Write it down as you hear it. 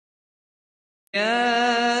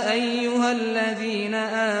يا أيها الذين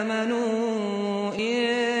آمنوا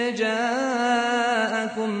إن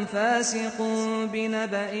جاءكم فاسق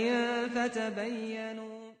بنبأ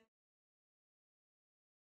فتبينوا.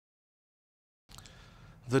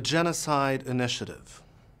 The Genocide Initiative.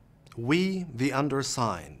 We, the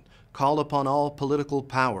undersigned, call upon all political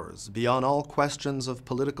powers, beyond all questions of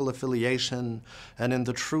political affiliation, and in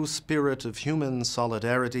the true spirit of human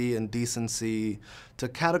solidarity and decency, to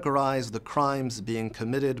categorize the crimes being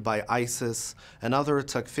committed by ISIS and other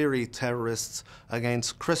Takfiri terrorists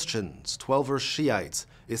against Christians, Twelver Shiites,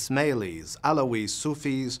 Ismailis, Alawis,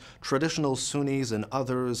 Sufis, traditional Sunnis, and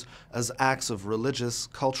others as acts of religious,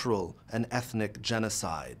 cultural, and ethnic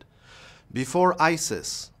genocide. Before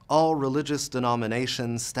ISIS, all religious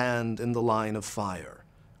denominations stand in the line of fire.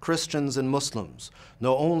 Christians and Muslims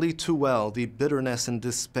know only too well the bitterness and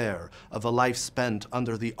despair of a life spent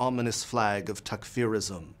under the ominous flag of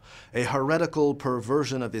Takfirism, a heretical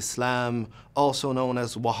perversion of Islam, also known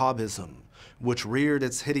as Wahhabism, which reared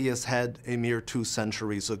its hideous head a mere 2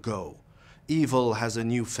 centuries ago. Evil has a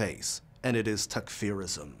new face, and it is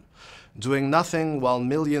Takfirism. Doing nothing while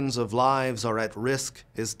millions of lives are at risk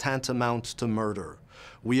is tantamount to murder.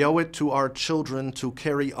 We owe it to our children to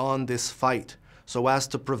carry on this fight so as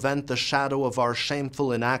to prevent the shadow of our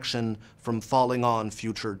shameful inaction from falling on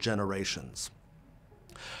future generations.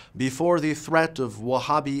 Before the threat of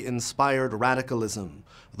Wahhabi-inspired radicalism,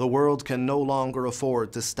 the world can no longer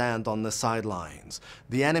afford to stand on the sidelines.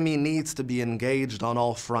 The enemy needs to be engaged on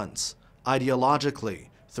all fronts, ideologically,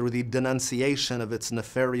 through the denunciation of its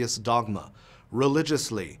nefarious dogma,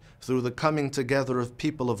 religiously, through the coming together of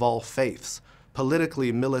people of all faiths,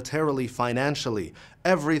 politically, militarily, financially.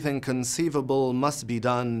 Everything conceivable must be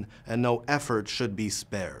done, and no effort should be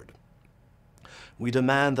spared. We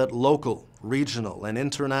demand that local, regional, and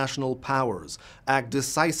international powers act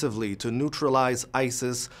decisively to neutralize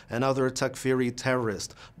ISIS and other Takfiri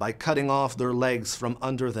terrorists by cutting off their legs from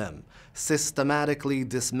under them, systematically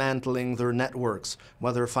dismantling their networks,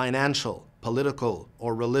 whether financial, political,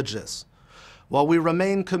 or religious. While we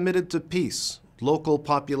remain committed to peace, local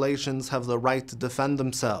populations have the right to defend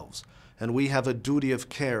themselves, and we have a duty of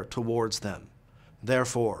care towards them.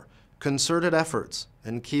 Therefore, concerted efforts,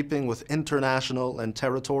 in keeping with international and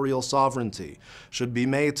territorial sovereignty, should be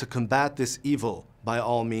made to combat this evil by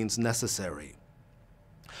all means necessary.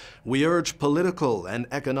 We urge political and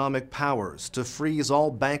economic powers to freeze all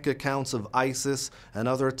bank accounts of ISIS and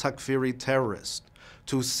other Takfiri terrorists,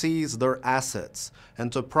 to seize their assets,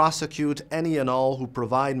 and to prosecute any and all who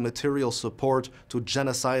provide material support to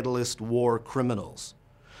genocidalist war criminals.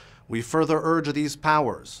 We further urge these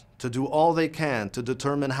powers to do all they can to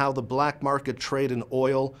determine how the black market trade in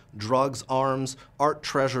oil, drugs, arms, art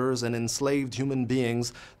treasures, and enslaved human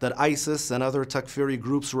beings that ISIS and other Takfiri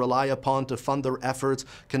groups rely upon to fund their efforts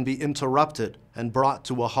can be interrupted and brought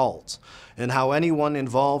to a halt, and how anyone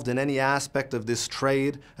involved in any aspect of this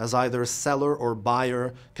trade as either seller or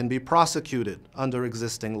buyer can be prosecuted under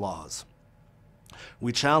existing laws.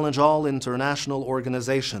 We challenge all international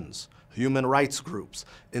organizations, human rights groups,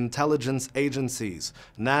 intelligence agencies,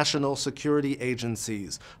 national security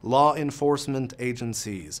agencies, law enforcement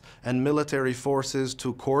agencies, and military forces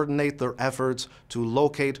to coordinate their efforts to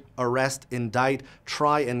locate, arrest, indict,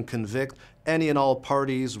 try, and convict any and all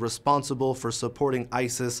parties responsible for supporting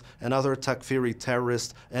ISIS and other Takfiri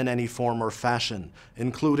terrorists in any form or fashion,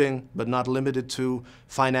 including, but not limited to,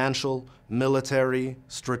 financial, military,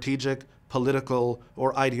 strategic, political,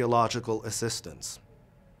 or ideological assistance.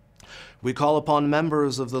 We call upon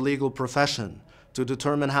members of the legal profession to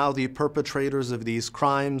determine how the perpetrators of these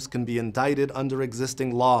crimes can be indicted under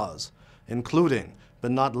existing laws, including,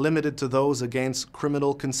 but not limited to, those against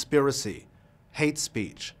criminal conspiracy, hate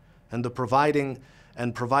speech, and providing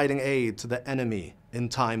aid to the enemy in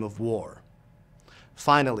time of war.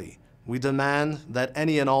 Finally, we demand that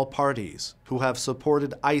any and all parties who have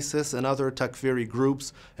supported ISIS and other Takfiri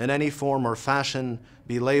groups in any form or fashion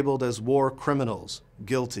be labeled as war criminals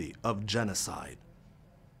guilty of genocide.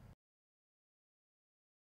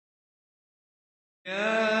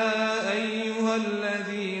 يا أيها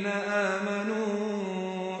الذين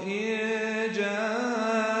آمنوا إن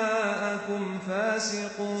جاءكم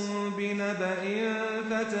فاسق بنبأ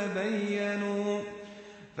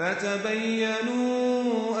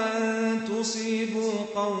فتبينوا أن تصيبوا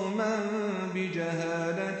قوما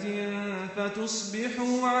بجهالة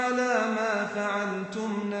فتصبحوا على ما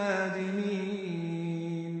فعلتم نادمين.